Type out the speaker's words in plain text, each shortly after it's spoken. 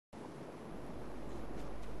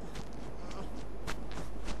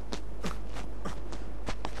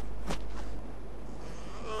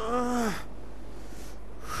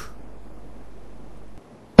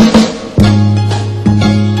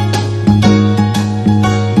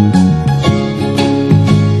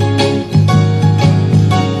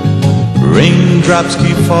Raindrops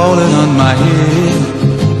keep falling on my head,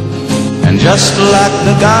 and just like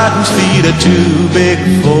the garden's feet are too big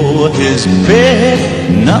for his bed,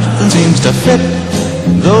 nothing seems to fit.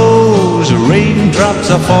 Those raindrops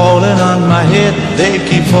are falling on my head, they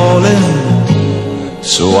keep falling.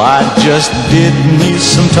 So I just did me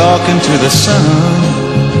some talking to the sun,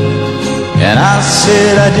 and I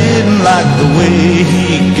said I didn't like the way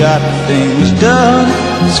he got things done,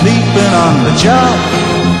 sleeping on the job.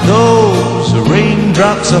 Those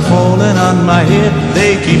raindrops are falling on my head,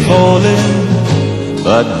 they keep falling.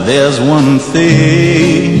 But there's one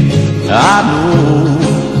thing I know,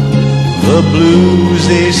 the blues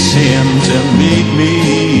they send to meet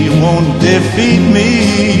me won't defeat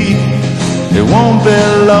me. It won't be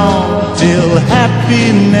long till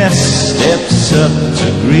happiness steps up to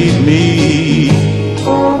greet me.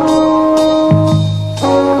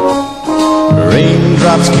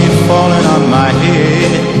 Raindrops keep falling on my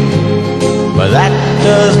head, but that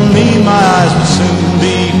doesn't mean my eyes will soon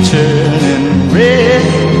be turning red.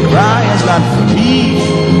 Crying's not for me,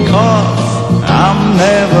 'cause I'm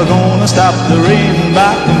never gonna stop the rain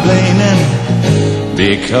by complaining,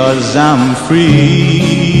 because I'm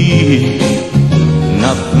free.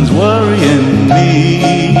 Nothing's worrying me.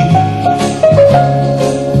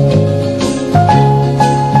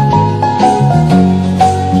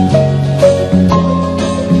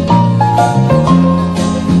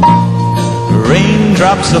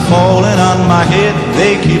 Raindrops are falling on my head,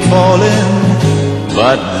 they keep falling.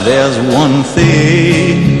 But there's one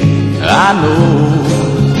thing I know,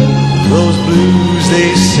 those blues they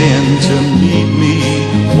send to meet me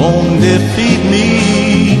won't defeat me.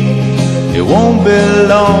 It won't be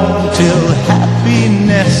long till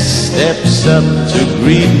happiness steps up to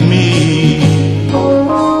greet me.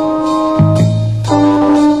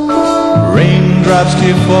 Raindrops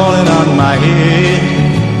keep falling on my head,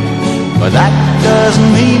 but that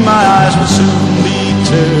doesn't mean my eyes will soon be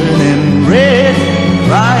turning red.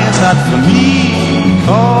 Crying's not for me,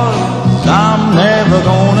 'cause I'm never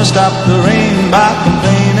gonna stop the rain by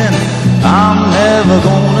complaining. I'm never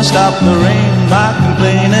gonna stop the rain by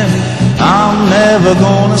complaining. I'm never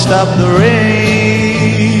gonna stop the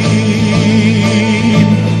rain,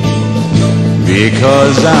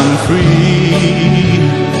 because I'm free.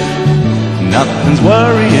 Nothing's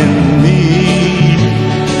worrying